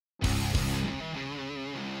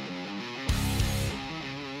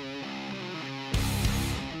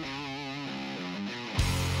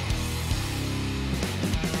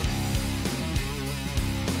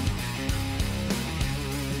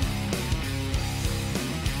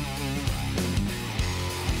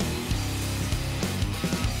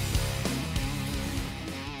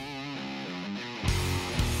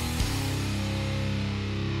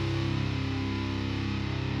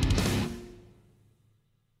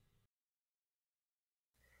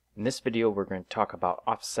In this video we're going to talk about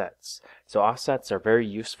offsets. So offsets are very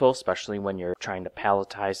useful, especially when you're trying to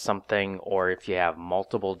palletize something, or if you have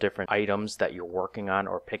multiple different items that you're working on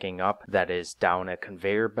or picking up that is down a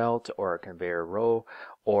conveyor belt or a conveyor row,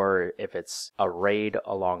 or if it's arrayed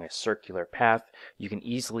along a circular path. You can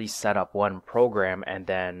easily set up one program and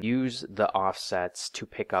then use the offsets to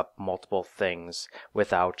pick up multiple things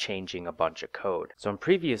without changing a bunch of code. So in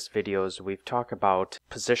previous videos we've talked about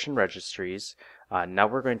position registries. Now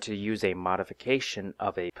we're going to use a modification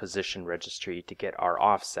of a position registry to get our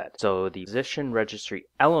offset. So the position registry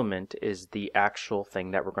element is the actual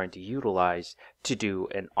thing that we're going to utilize to do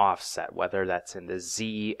an offset, whether that's in the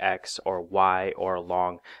Z, X, or Y, or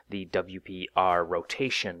along the WPR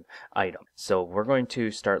rotation item. So we're going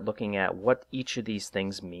to start looking at what each of these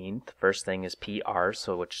things mean. The first thing is PR,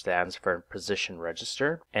 so which stands for position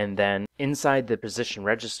register. And then inside the position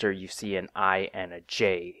register you see an I and a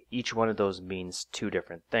J. Each one of those means two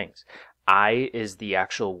different things. I is the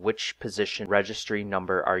actual which position registry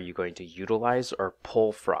number are you going to utilize or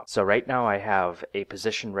pull from. So right now I have a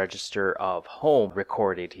position register of home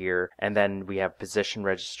recorded here, and then we have position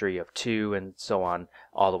registry of 2 and so on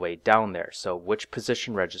all the way down there. So which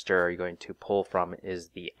position register are you going to pull from is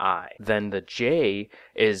the I. Then the J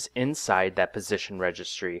is inside that position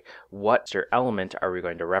registry. What element are we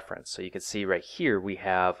going to reference? So you can see right here we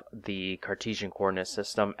have the Cartesian coordinate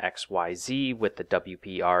system XYZ with the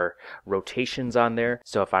WPR rotations on there.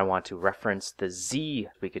 So if I want to reference the Z,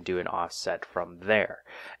 we could do an offset from there.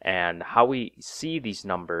 And how we see these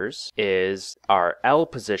numbers is our L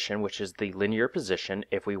position, which is the linear position.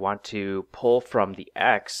 If we want to pull from the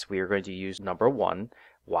X, we are going to use number 1.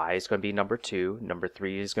 Y is going to be number 2, number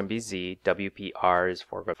 3 is going to be Z, WPR is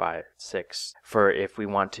 4, 5, 6. For if we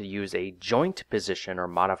want to use a joint position or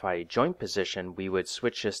modify a joint position, we would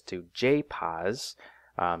switch this to JPOS,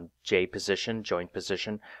 J position, joint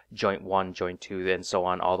 1, joint 2, and so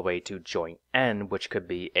on all the way to joint N, which could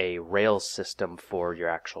be a rail system for your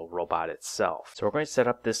actual robot itself. So we're going to set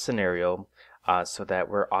up this scenario so that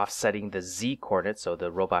we're offsetting the Z coordinate, so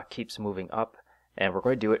the robot keeps moving up. And we're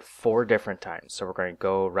going to do it 4 different times. So we're going to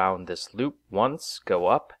go around this loop once, go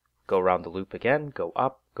up, go around the loop again, go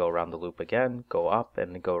up, go around the loop again, go up,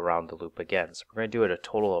 and then go around the loop again. So we're going to do it a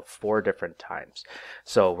total of 4 different times.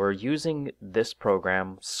 So we're using this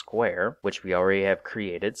program Square, which we already have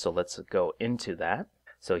created. So let's go into that.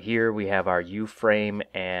 So here we have our U-frame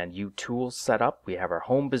and U-tools set up. We have our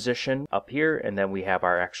home position up here, and then we have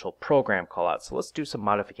our actual program callout. So let's do some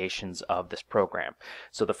modifications of this program.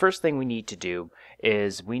 So the first thing we need to do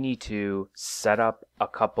is we need to set up a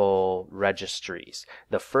couple registries.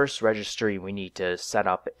 The first registry we need to set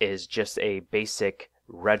up is just a basic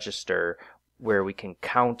register where we can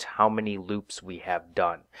count how many loops we have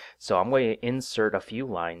done. So I'm going to insert a few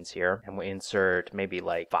lines here. I'm going to insert maybe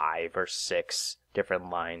like 5 or 6 different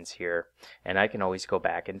lines here, and I can always go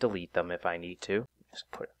back and delete them if I need to.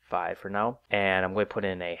 Just put 5 for now, and I'm going to put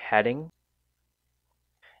in a heading,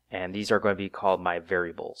 and these are going to be called my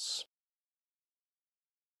variables.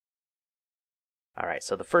 Alright,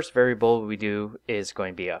 so the first variable we do is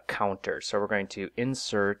going to be a counter. So we're going to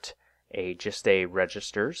insert just a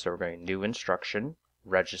register. So we're going to new instruction,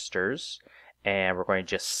 registers, and we're going to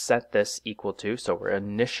just set this equal to, so we're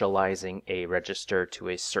initializing a register to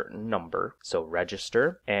a certain number. So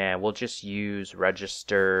register, and we'll just use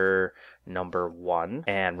register number 1.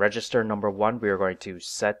 And register number 1, we are going to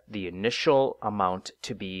set the initial amount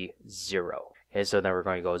to be 0. Okay, so then we're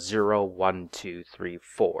going to go 0, 1, 2, 3,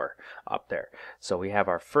 4 up there. So we have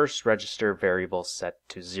our first register variable set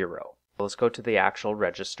to 0. Let's go to the actual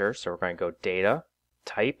register. So we're going to go data,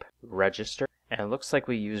 type, register. And it looks like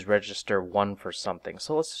we use register 1 for something.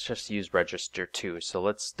 So let's just use register 2. So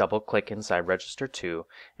let's double click inside register 2,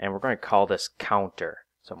 and we're going to call this counter.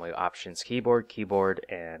 So I'm going to options keyboard,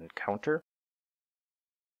 and counter.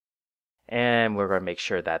 And we're going to make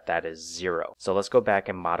sure that that is 0. So let's go back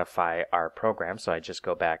and modify our program. So I just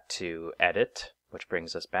go back to edit, which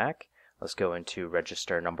brings us back. Let's go into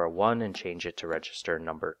register number 1 and change it to register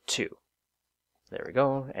number 2. There we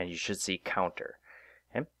go, and you should see counter.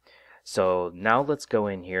 Okay. So now let's go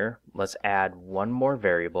in here. Let's add one more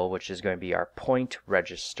variable, which is going to be our point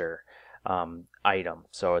register item.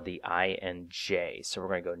 So the I and J. So we're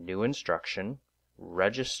going to go new instruction,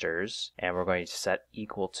 registers, and we're going to set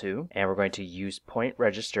equal to, and we're going to use point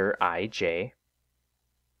register IJ.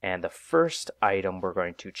 And the first item we're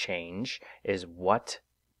going to change is what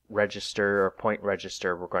register or point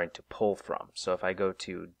register we're going to pull from. So if I go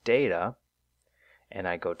to data and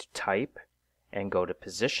I go to type and go to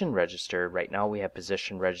position register. Right now we have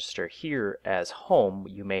position register here as home.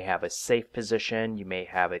 You may have a safe position, you may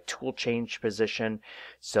have a tool change position,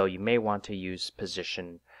 so you may want to use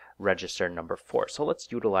position register number 4. So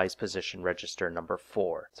let's utilize position register number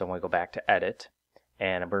 4. So I'm going to go back to edit,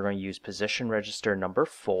 and we're going to use position register number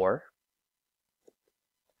 4.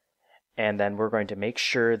 And then we're going to make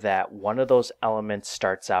sure that one of those elements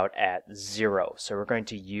starts out at 0. So we're going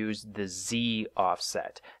to use the Z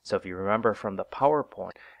offset. So if you remember from the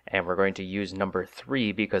PowerPoint, and we're going to use number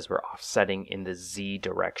 3 because we're offsetting in the Z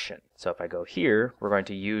direction. So if I go here, we're going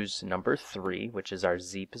to use number 3, which is our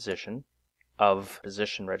Z position of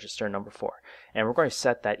position register number 4. And we're going to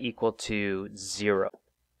set that equal to 0.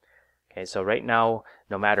 Okay, so right now,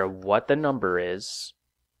 no matter what the number is,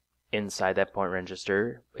 inside that point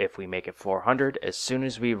register, if we make it 400, as soon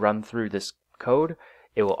as we run through this code,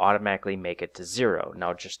 it will automatically make it to 0.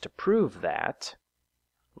 Now just to prove that,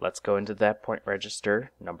 let's go into that point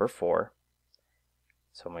register number 4.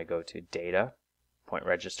 So I'm going to go to data, point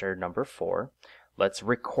register number 4. Let's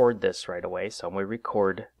record this right away. So I'm going to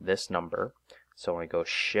record this number. So I'm going to go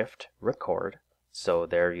shift record. So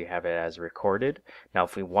there you have it as recorded. Now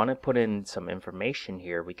if we want to put in some information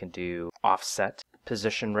here, we can do offset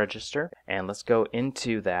position register, and let's go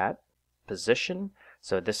into that position.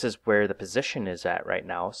 So this is where the position is at right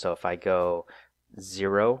now. So if I go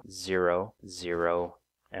 0, 0, 0,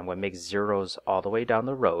 and we'll make zeros all the way down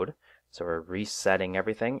the road. So we're resetting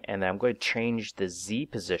everything, and then I'm going to change the Z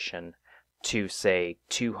position to say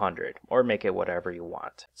 200, or make it whatever you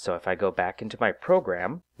want. So if I go back into my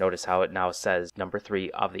program, notice how it now says number 3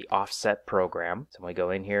 of the offset program. So I'm going to go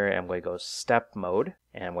in here and I'm going to go step mode,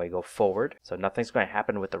 and I'm going to go forward. So nothing's going to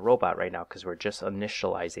happen with the robot right now because we're just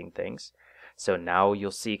initializing things. So now you'll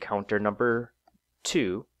see counter number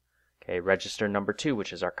 2, okay, register number 2,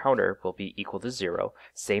 which is our counter, will be equal to 0.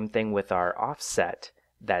 Same thing with our offset,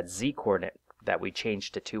 that Z coordinate that we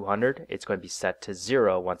changed to 200, it's going to be set to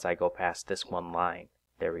 0 once I go past this one line.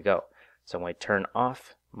 There we go. So I'm going to turn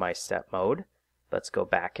off my step mode. Let's go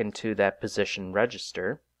back into that position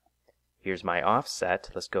register. Here's my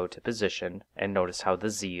offset. Let's go to position, and notice how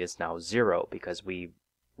the Z is now 0 because we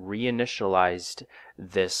reinitialized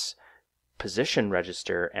this position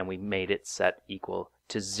register and we made it set equal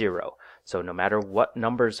to 0. So no matter what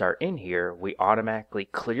numbers are in here, we automatically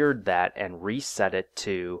cleared that and reset it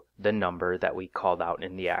to the number that we called out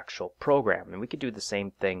in the actual program. And we could do the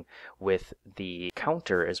same thing with the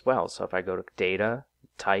counter as well. So if I go to data,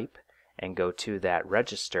 type, and go to that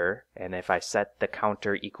register, and if I set the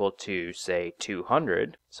counter equal to say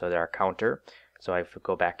 200, so there our counter, so I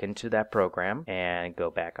go back into that program and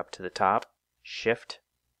go back up to the top, shift,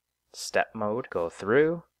 step mode, go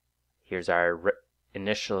through, here's our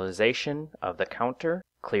initialization of the counter,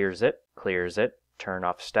 clears it, turn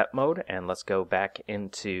off step mode, and let's go back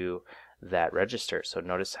into that register. So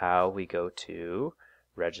notice how we go to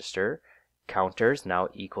register, counters now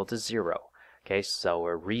equal to 0. Okay, so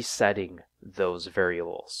we're resetting those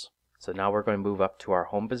variables. So now we're going to move up to our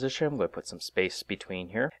home position. I'm going to put some space between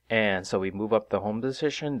here. And so we move up the home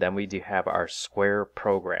position, then we do have our square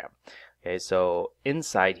program. Okay, so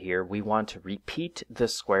inside here, we want to repeat the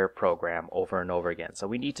square program over and over again. So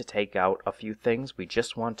we need to take out a few things. We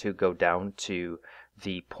just want to go down to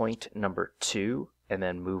the point number 2 and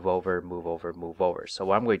then move over, move over, move over. So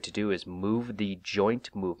what I'm going to do is move the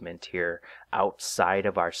joint movement here outside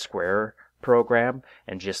of our square program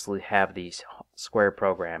and just have the square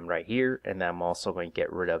program right here, and then I'm also going to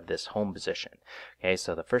get rid of this home position. Okay,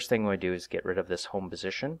 so the first thing I'm going to do is get rid of this home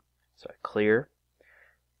position. So I clear,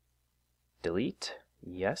 delete,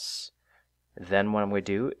 yes. Then what I'm going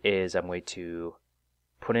to do is I'm going to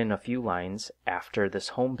put in a few lines after this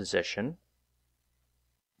home position,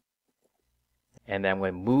 and then I'm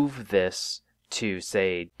going to move this to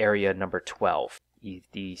say area number 12.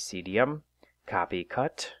 EDCDM, copy,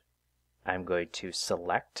 cut. I'm going to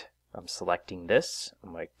select, I'm selecting this,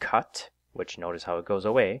 I'm going to cut, which notice how it goes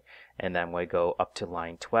away, and then I'm going to go up to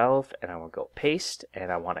line 12, and I'm going to go paste,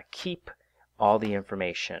 and I want to keep all the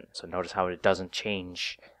information. So notice how it doesn't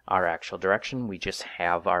change our actual direction, we just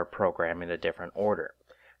have our program in a different order.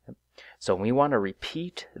 So we want to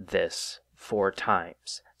repeat this 4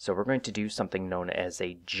 times. So we're going to do something known as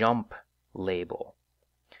a jump label.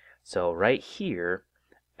 So right here,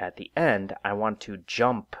 at the end, I want to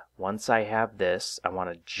jump. Once I have this, I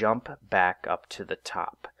want to jump back up to the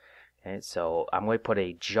top. Okay, so I'm going to put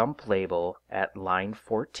a jump label at line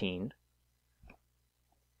 14.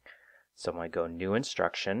 So I'm going to go new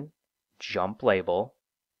instruction, jump label,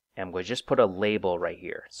 and I'm going to just put a label right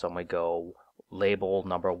here. So I'm going to go label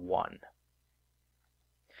number 1.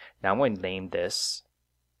 Now I'm going to name this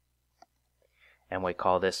and we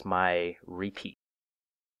call this my repeat.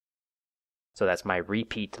 So that's my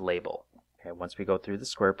repeat label. Okay, once we go through the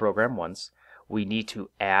square program once, we need to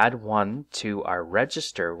add 1 to our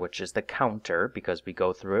register, which is the counter, because we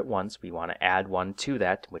go through it once. We want to add 1 to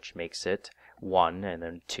that, which makes it 1, and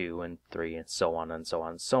then 2, and 3, and so on, and so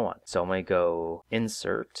on, and so on. So I'm going to go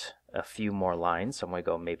insert a few more lines. So I'm going to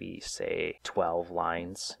go maybe, say, 12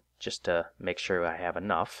 lines, just to make sure I have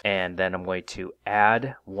enough. And then I'm going to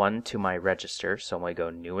add 1 to my register. So I'm going to go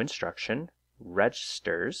New Instruction,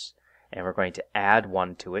 Registers, and we're going to add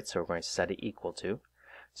 1 to it, so we're going to set it equal to.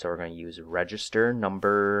 So we're going to use register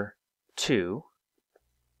number 2,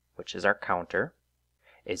 which is our counter,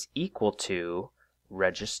 is equal to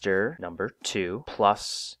register number 2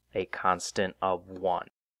 plus a constant of 1.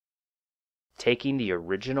 Taking the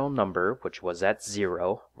original number, which was at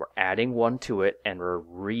 0, we're adding 1 to it, and we're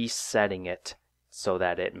resetting it so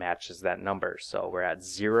that it matches that number. So we're at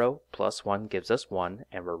 0 plus 1 gives us 1,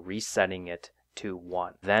 and we're resetting it to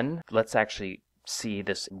 1. Then let's actually see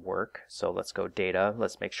this work. So let's go data.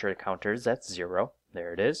 Let's make sure the counter is at 0.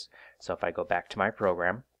 There it is. So if I go back to my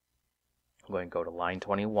program, I'm going to go to line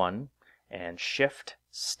 21 and shift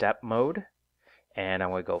step mode, and I'm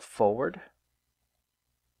going to go forward.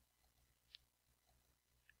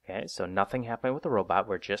 Okay, so nothing happened with the robot.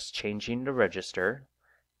 We're just changing the register.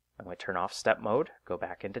 I'm going to turn off step mode, go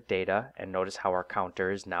back into data, and notice how our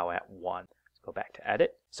counter is now at 1. Go back to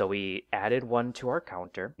edit. So we added 1 to our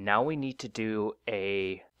counter. Now we need to do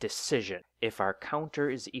a decision. If our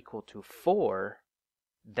counter is equal to 4,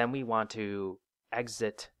 then we want to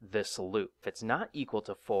exit this loop. If it's not equal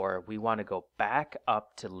to 4, we want to go back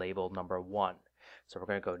up to label number 1. So we're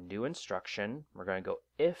going to go New Instruction. We're going to go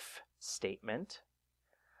if statement.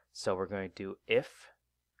 So we're going to do if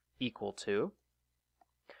equal to.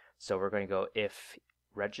 So we're going to go if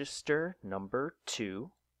register number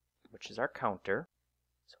 2, which is our counter.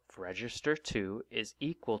 So if register 2 is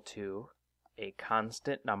equal to a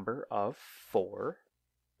constant number of 4,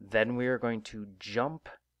 then we are going to jump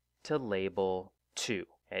to label 2.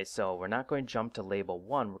 Okay, so we're not going to jump to label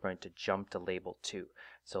 1, we're going to jump to label 2.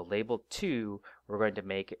 So label 2, we're going to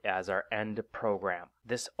make as our end program.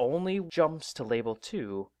 This only jumps to label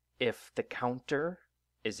 2 if the counter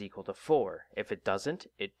is equal to 4. If it doesn't,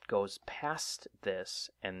 it goes past this,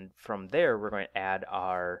 and from there we're going to add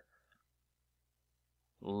our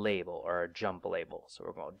label, or a jump label. So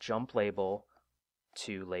we're going to jump label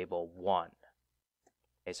to label 1.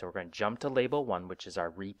 Okay, so we're going to jump to label 1, which is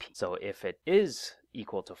our repeat. So if it is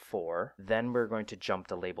equal to 4, then we're going to jump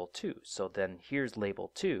to label 2. So then here's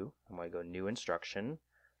label 2. I'm going to go New Instruction,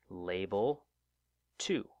 label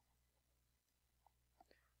 2.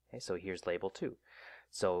 Okay, so here's label 2.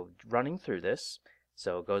 So running through this,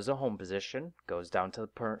 so it goes to home position, goes down to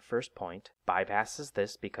the first point, bypasses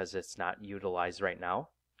this because it's not utilized right now,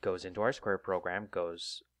 goes into our square program,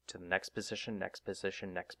 goes to the next position, next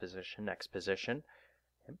position, next position, next position.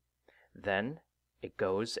 Okay. Then it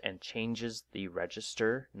goes and changes the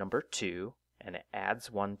register number 2, and it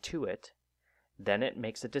adds 1 to it. Then it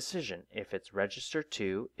makes a decision. If its register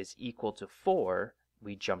 2 is equal to 4,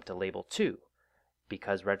 we jump to label 2.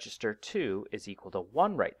 Because register 2 is equal to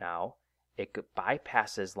 1 right now, it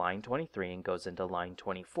bypasses line 23 and goes into line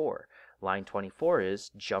 24. Line 24 is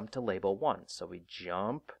jump to label 1. So we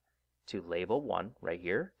jump to label 1 right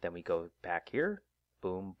here. Then we go back here.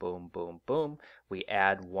 Boom, boom, boom, boom. We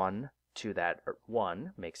add 1 to that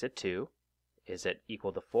 1, makes it 2. Is it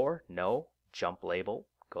equal to 4? No. Jump label,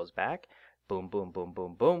 goes back. Boom, boom, boom,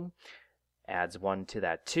 boom, boom. Adds 1 to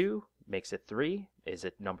that 2, makes it 3. Is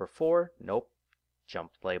it number 4? Nope.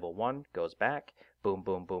 Jump label 1, goes back. Boom,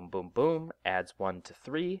 boom, boom, boom, boom. Adds 1 to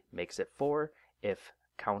 3, makes it 4. If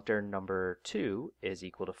counter number 2 is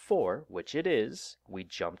equal to 4, which it is, we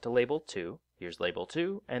jump to label 2. Here's label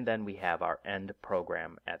 2, and then we have our end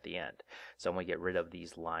program at the end. So I'm going to get rid of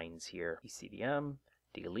these lines here. ECDM,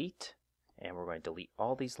 delete, and we're going to delete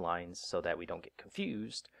all these lines so that we don't get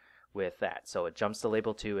confused with that. So it jumps to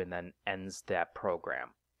label 2 and then ends that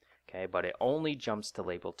program. Okay, but it only jumps to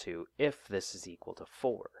label 2 if this is equal to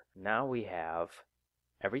 4. Now we have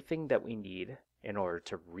everything that we need in order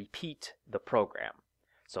to repeat the program.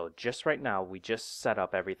 So just right now, we just set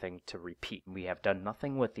up everything to repeat. We have done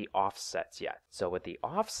nothing with the offsets yet. So with the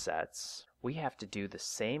offsets, we have to do the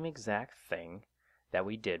same exact thing that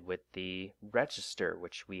we did with the register,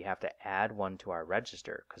 which we have to add 1 to our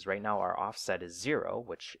register, because right now our offset is 0,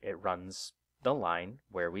 which it runs the line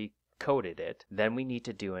where we coded it. Then we need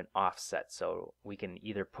to do an offset, so we can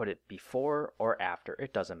either put it before or after,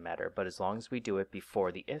 it doesn't matter, but as long as we do it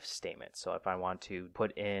before the if statement. So if I want to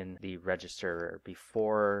put in the register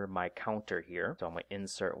before my counter here, so I'm going to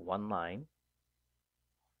insert 1 line,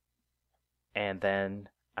 And then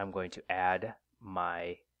I'm going to add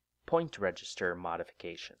my point register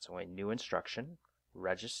modification. So a new instruction,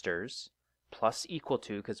 registers, plus equal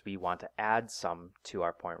to, because we want to add some to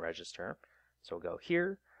our point register. So we'll go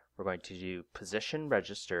here. We're going to do position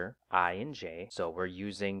register I and J. So we're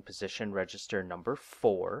using position register number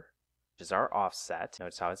 4, which is our offset.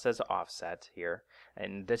 Notice how it says offset here.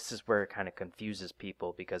 And this is where it kind of confuses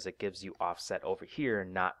people because it gives you offset over here,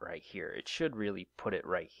 not right here. It should really put it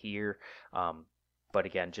right here. But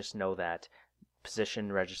again, just know that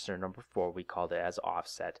position register number 4, we called it as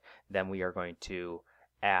offset. Then we are going to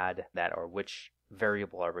add that, or which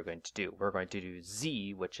variable are we going to do? We're going to do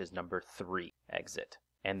Z, which is number 3, exit.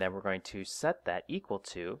 And then we're going to set that equal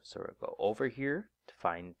to, so we'll go over here to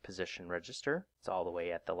find position register. It's all the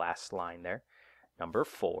way at the last line there. Number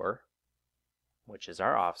 4, which is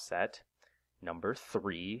our offset. Number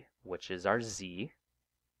 3, which is our Z,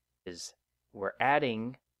 is we're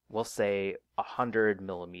adding, we'll say 100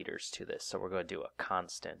 millimeters to this. So we're going to do a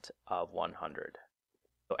constant of 100.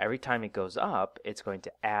 So every time it goes up, it's going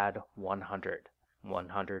to add 100.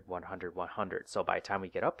 100, 100, 100. So by the time we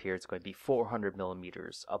get up here, it's going to be 400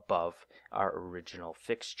 millimeters above our original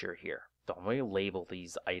fixture here. So I'm going to label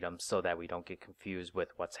these items so that we don't get confused with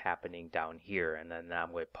what's happening down here. And then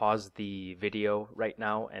I'm going to pause the video right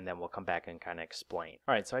now, and then we'll come back and kind of explain.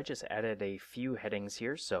 All right, so I just added a few headings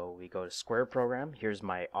here. So we go to square program. Here's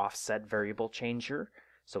my offset variable changer.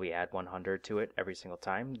 So we add 100 to it every single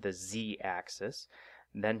time. The Z axis.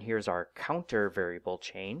 Then here's our counter variable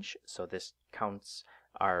change. So this counts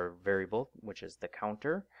our variable, which is the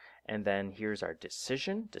counter. And then here's our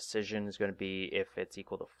decision. Decision is going to be if it's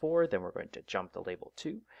equal to 4, then we're going to jump to label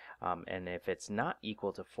 2. And if it's not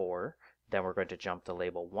equal to 4, then we're going to jump to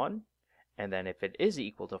label 1. And then if it is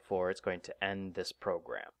equal to 4, it's going to end this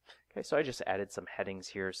program. Okay, so I just added some headings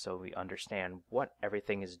here so we understand what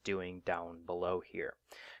everything is doing down below here.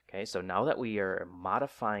 Okay, so now that we are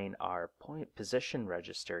modifying our point position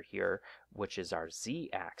register here, which is our Z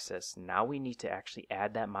axis, now we need to actually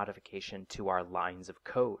add that modification to our lines of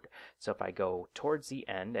code. So if I go towards the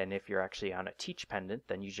end, and if you're actually on a teach pendant,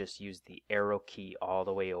 then you just use the arrow key all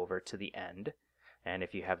the way over to the end. And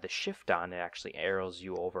if you have the shift on, it actually arrows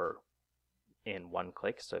you over in one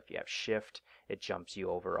click. So if you have shift, it jumps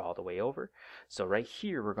you over all the way over. So right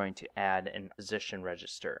here we're going to add an position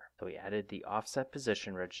register. So we added the offset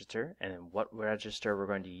position register, and then what register we're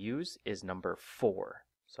going to use is number 4.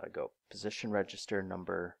 So I go position register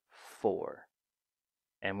number 4.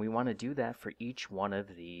 And we want to do that for each one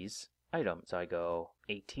of these items. So I go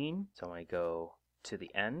 18, so I go to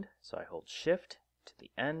the end, so I hold shift to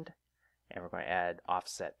the end, and we're going to add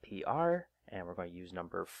offset PR, and we're going to use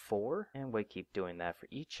number 4, and we keep doing that for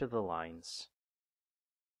each of the lines.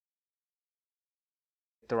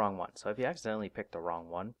 Pick the wrong one. So if you accidentally pick the wrong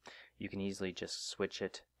one, you can easily just switch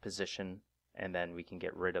it position, and then we can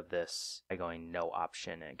get rid of this by going no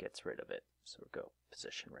option, and it gets rid of it. So we'll go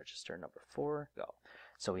position register number 4, go.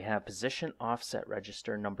 So we have position offset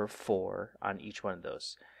register number 4 on each one of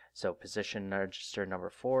those. So position register number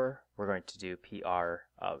 4, we're going to do PR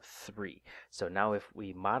of 3. So now if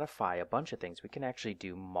we modify a bunch of things, we can actually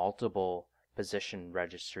do multiple position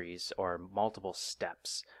registries or multiple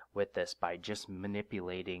steps with this by just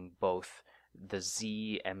manipulating both the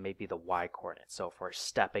Z and maybe the Y coordinates. So if we're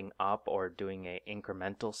stepping up or doing an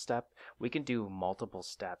incremental step, we can do multiple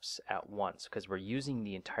steps at once because we're using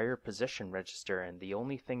the entire position register, and the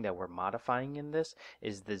only thing that we're modifying in this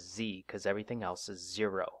is the Z because everything else is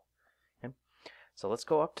 0. Okay? So let's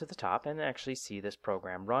go up to the top and actually see this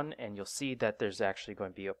program run, and you'll see that there's actually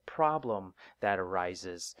going to be a problem that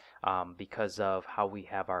arises because of how we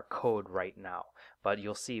have our code right now. But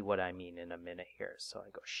you'll see what I mean in a minute here. So I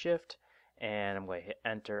go shift, and I'm going to hit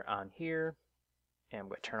enter on here, and I'm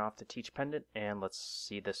going to turn off the teach pendant, and let's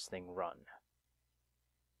see this thing run.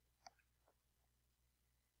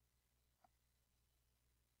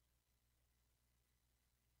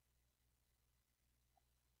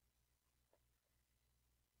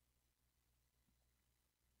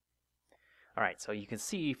 Alright, so you can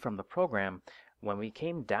see from the program, when we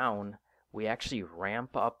came down, we actually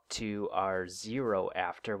ramp up to our 0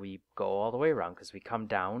 after we go all the way around, because we come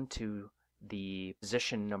down to the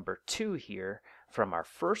position number 2 here from our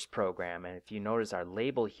first program, and if you notice our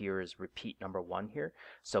label here is repeat number 1 here,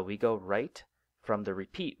 so we go right from the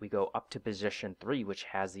repeat, we go up to position 3, which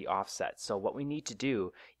has the offset. So what we need to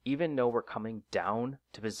do, even though we're coming down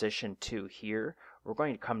to position 2 here, we're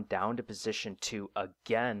going to come down to position 2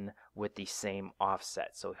 again with the same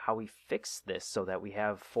offset. So how we fix this so that we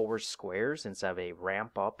have 4 squares instead of a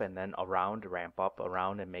ramp up and then around, ramp up,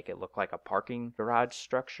 around, and make it look like a parking garage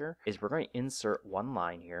structure is we're going to insert one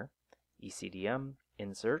line here. ECDM,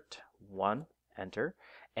 insert 1, enter.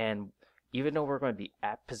 And even though we're going to be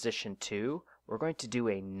at position 2, we're going to do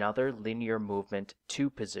another linear movement to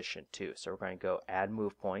position 2. So we're going to go add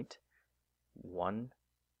move point, 1,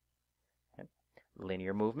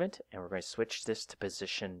 linear movement, and we're going to switch this to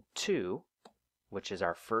position 2, which is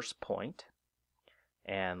our first point.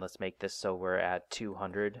 And let's make this so we're at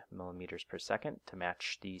 200 millimeters per second to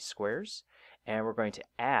match these squares. And we're going to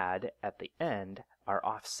add at the end our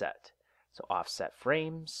offset. So offset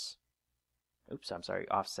frames,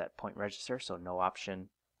 offset point register, so no option,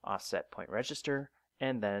 offset point register,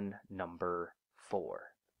 and then number 4.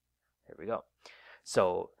 There we go.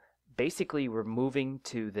 So basically we're moving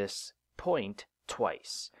to this point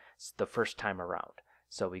twice, the first time around.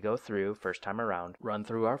 So we go through, first time around, run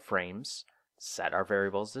through our frames, set our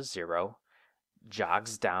variables to 0,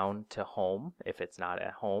 jogs down to home if it's not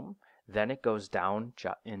at home, then it goes down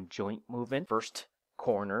in joint movement, first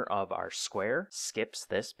corner of our square, skips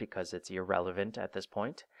this because it's irrelevant at this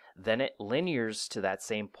point, then it linears to that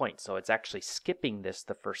same point, so it's actually skipping this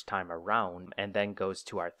the first time around, and then goes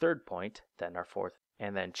to our third point, then our fourth,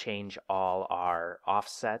 and then change all our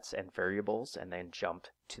offsets and variables, and then jump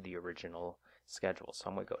to the original schedule. So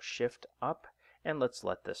I'm going to go shift up, and let's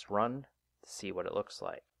let this run to see what it looks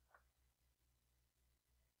like.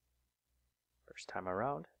 First time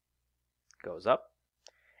around, goes up,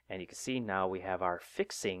 and you can see now we have our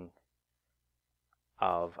fixing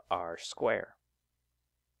of our square.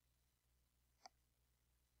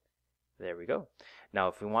 There we go. Now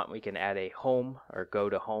if we want, we can add a home or go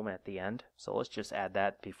to home at the end. So let's just add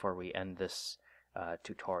that before we end this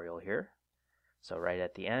tutorial here. So right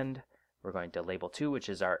at the end, we're going to label 2, which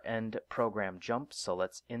is our end program jump. So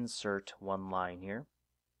let's insert 1 line here.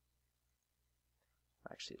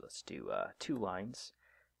 Actually, let's do 2 lines.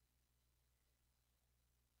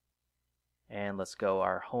 And let's go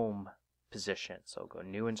our home position. So go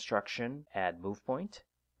new instruction, add move point.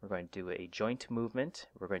 We're going to do a joint movement.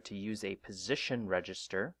 We're going to use a position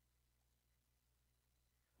register,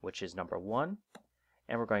 which is number 1,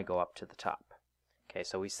 and we're going to go up to the top. Okay,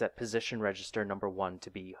 so we set position register number 1 to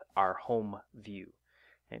be our home view.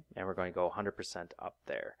 Okay, and we're going to go 100% up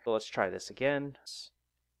there. So let's try this again.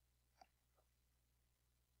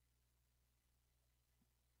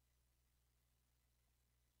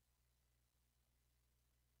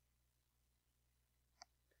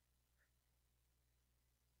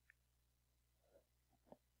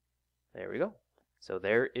 There we go. So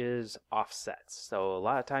there is offsets. So a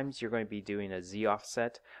lot of times you're going to be doing a Z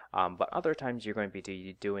offset, but other times you're going to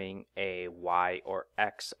be doing a Y or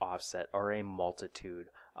X offset or a multitude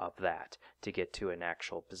of that to get to an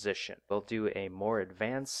actual position. We'll do a more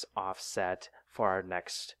advanced offset for our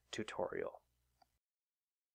next tutorial.